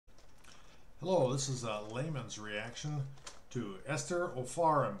Hello, this is Layman's reaction to Esther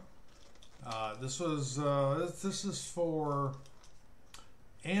Ofarim. This is for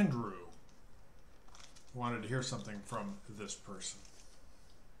Andrew. Wanted to hear something from this person.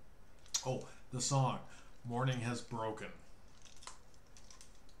 Oh, the song "Morning Has Broken."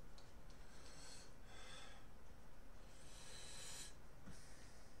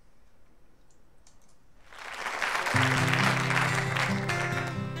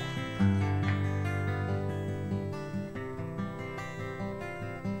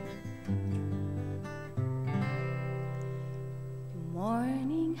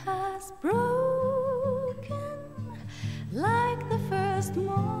 Morning has broken like the first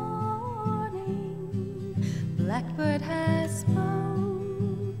morning. Blackbird has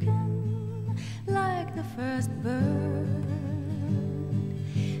spoken like the first bird.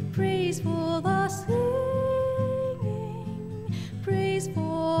 Praise for the singing, praise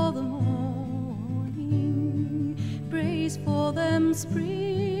for the morning, praise for them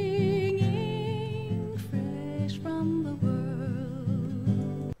springing fresh from the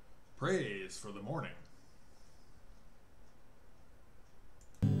world. Praise for the morning.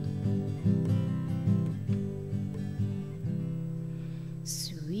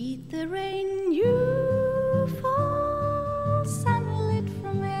 Sweet the rain you fall, sunlit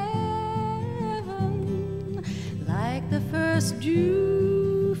from heaven, like the first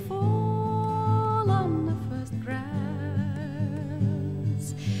dew fall on the first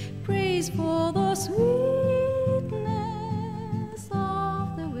grass. Praise for the sweetness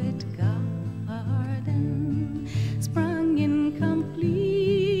of the wet garden, sprung in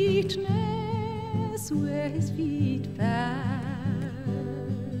completeness where his feet pass.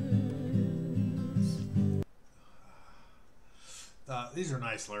 These are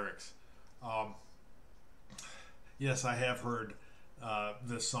nice lyrics. Yes, I have heard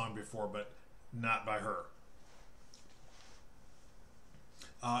this song before, but not by her.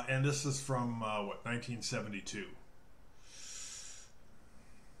 And this is from, 1972.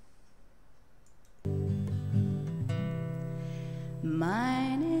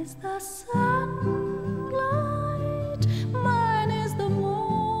 Mine is the sunlight, mine is the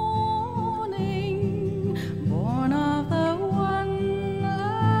morning, born of the one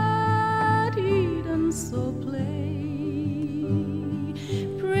that Eden so play.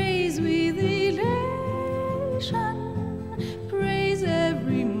 Praise with elation, praise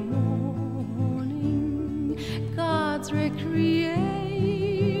every morning, God's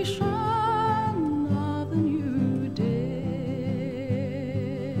recreation of a new day.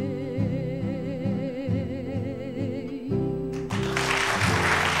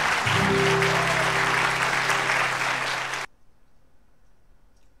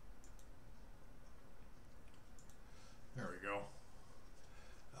 There we go.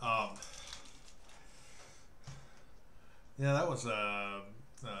 Yeah, that was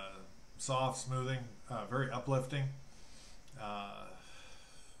soft, smoothing, very uplifting.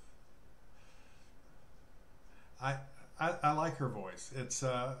 I like her voice. It's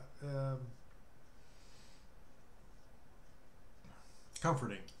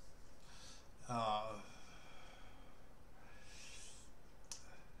comforting. I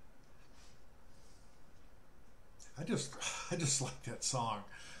just like that song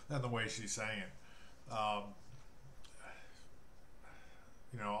and the way she sang it.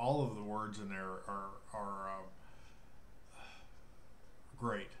 All of the words in there are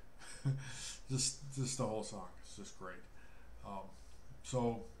great. just the whole song is just great.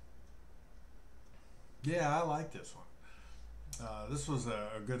 So yeah, I like this one. This was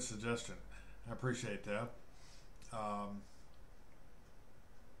a good suggestion. I appreciate that.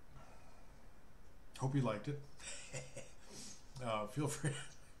 Hope you liked it. Feel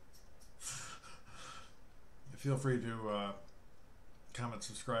free to comment,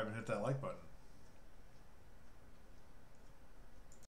 subscribe, and hit that like button.